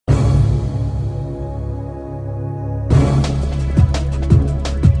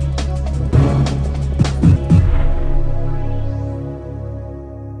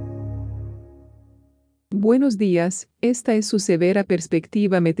Buenos días, esta es su severa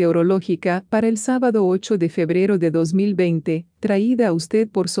perspectiva meteorológica para el sábado 8 de febrero de 2020, traída a usted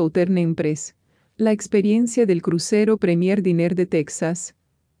por Southern Empress. La experiencia del crucero Premier Dinner de Texas.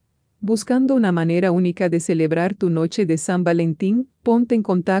 Buscando una manera única de celebrar tu noche de San Valentín, ponte en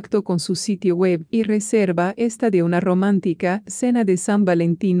contacto con su sitio web y reserva esta de una romántica cena de San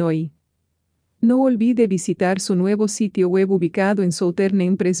Valentín hoy. No olvide visitar su nuevo sitio web ubicado en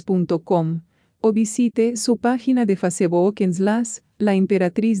southernempress.com. O visite su página de Facebook en La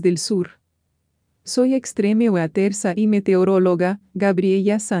Emperatriz del Sur. Soy extreme weathersa y meteoróloga,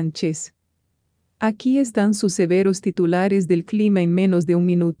 Gabriela Sánchez. Aquí están sus severos titulares del clima en menos de un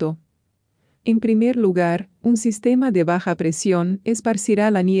minuto. En primer lugar, un sistema de baja presión esparcirá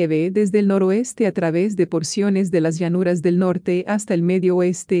la nieve desde el noroeste a través de porciones de las llanuras del norte hasta el medio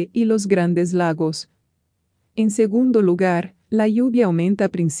oeste y los grandes lagos. En segundo lugar, la lluvia aumenta a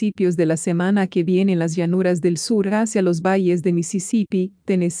principios de la semana que viene en las llanuras del sur hacia los valles de Mississippi,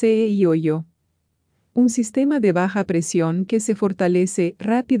 Tennessee y Ohio. Un sistema de baja presión que se fortalece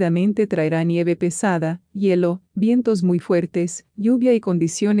rápidamente traerá nieve pesada, hielo, vientos muy fuertes, lluvia y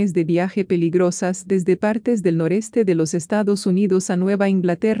condiciones de viaje peligrosas desde partes del noreste de los Estados Unidos a Nueva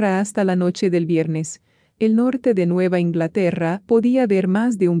Inglaterra hasta la noche del viernes. El norte de Nueva Inglaterra podía ver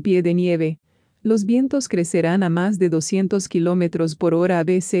más de un pie de nieve. Los vientos crecerán a más de 200 kilómetros por hora a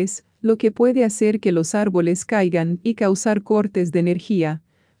veces, lo que puede hacer que los árboles caigan y causar cortes de energía.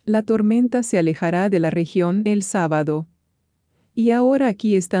 La tormenta se alejará de la región el sábado. Y ahora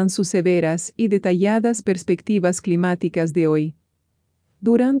aquí están sus severas y detalladas perspectivas climáticas de hoy.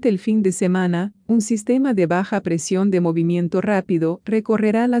 Durante el fin de semana, un sistema de baja presión de movimiento rápido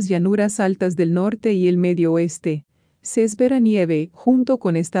recorrerá las llanuras altas del norte y el medio oeste. Se espera nieve, junto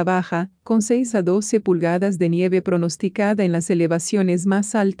con esta baja, con 6 a 12 pulgadas de nieve pronosticada en las elevaciones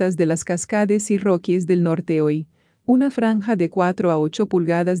más altas de las Cascades y Rockies del norte hoy. Una franja de 4 a 8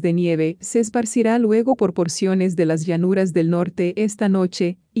 pulgadas de nieve se esparcirá luego por porciones de las llanuras del norte esta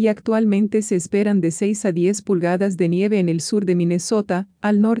noche, y actualmente se esperan de 6 a 10 pulgadas de nieve en el sur de Minnesota,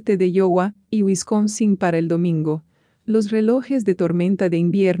 al norte de Iowa y Wisconsin para el domingo. Los relojes de tormenta de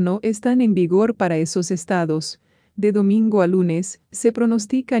invierno están en vigor para esos estados. De domingo a lunes, se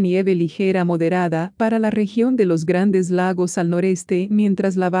pronostica nieve ligera moderada para la región de los Grandes Lagos al noreste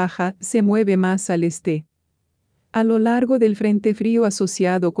mientras la baja se mueve más al este. A lo largo del frente frío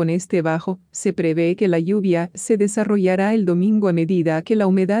asociado con este bajo, se prevé que la lluvia se desarrollará el domingo a medida que la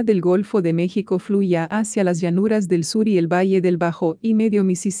humedad del Golfo de México fluya hacia las llanuras del sur y el Valle del Bajo y medio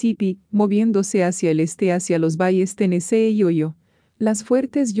Mississippi, moviéndose hacia el este hacia los valles Tennessee y Ohio. Las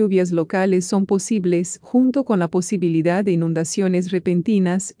fuertes lluvias locales son posibles junto con la posibilidad de inundaciones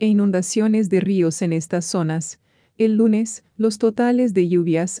repentinas e inundaciones de ríos en estas zonas. El lunes, los totales de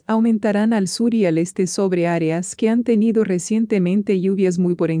lluvias aumentarán al sur y al este sobre áreas que han tenido recientemente lluvias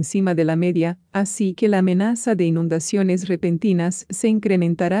muy por encima de la media, así que la amenaza de inundaciones repentinas se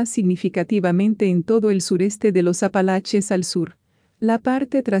incrementará significativamente en todo el sureste de los Apalaches al sur. La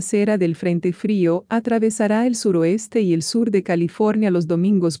parte trasera del frente frío atravesará el suroeste y el sur de California los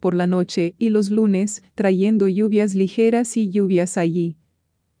domingos por la noche y los lunes, trayendo lluvias ligeras y lluvias allí.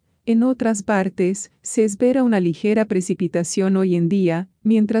 En otras partes, se espera una ligera precipitación hoy en día,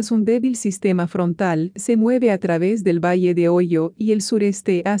 mientras un débil sistema frontal se mueve a través del Valle de Ohio y el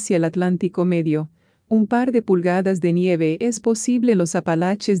sureste hacia el Atlántico Medio. Un par de pulgadas de nieve es posible en los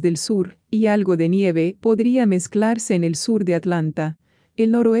Apalaches del sur, y algo de nieve podría mezclarse en el sur de Atlanta.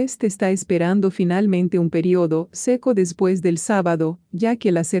 El noroeste está esperando finalmente un periodo seco después del sábado, ya que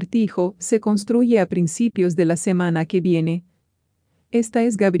el acertijo se construye a principios de la semana que viene. Esta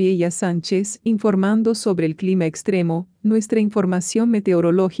es Gabriela Sánchez informando sobre el clima extremo. Nuestra información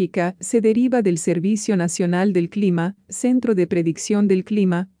meteorológica se deriva del Servicio Nacional del Clima, Centro de Predicción del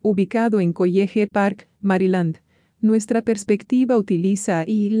Clima, ubicado en College Park, Maryland. Nuestra perspectiva utiliza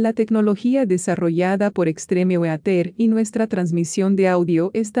la tecnología desarrollada por Extreme Weather y nuestra transmisión de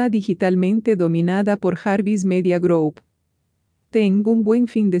audio está digitalmente dominada por Jarvis Media Group. Ten un buen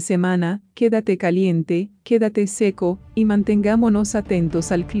fin de semana, quédate caliente, quédate seco, y mantengámonos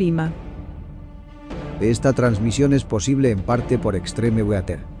atentos al clima. Esta transmisión es posible en parte por Extreme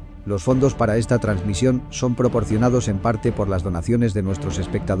Weather. Los fondos para esta transmisión son proporcionados en parte por las donaciones de nuestros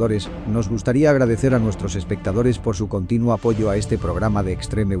espectadores. Nos gustaría agradecer a nuestros espectadores por su continuo apoyo a este programa de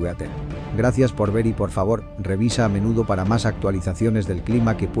Extreme Weather. Gracias por ver y por favor, revisa a menudo para más actualizaciones del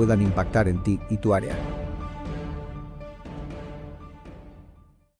clima que puedan impactar en ti y tu área.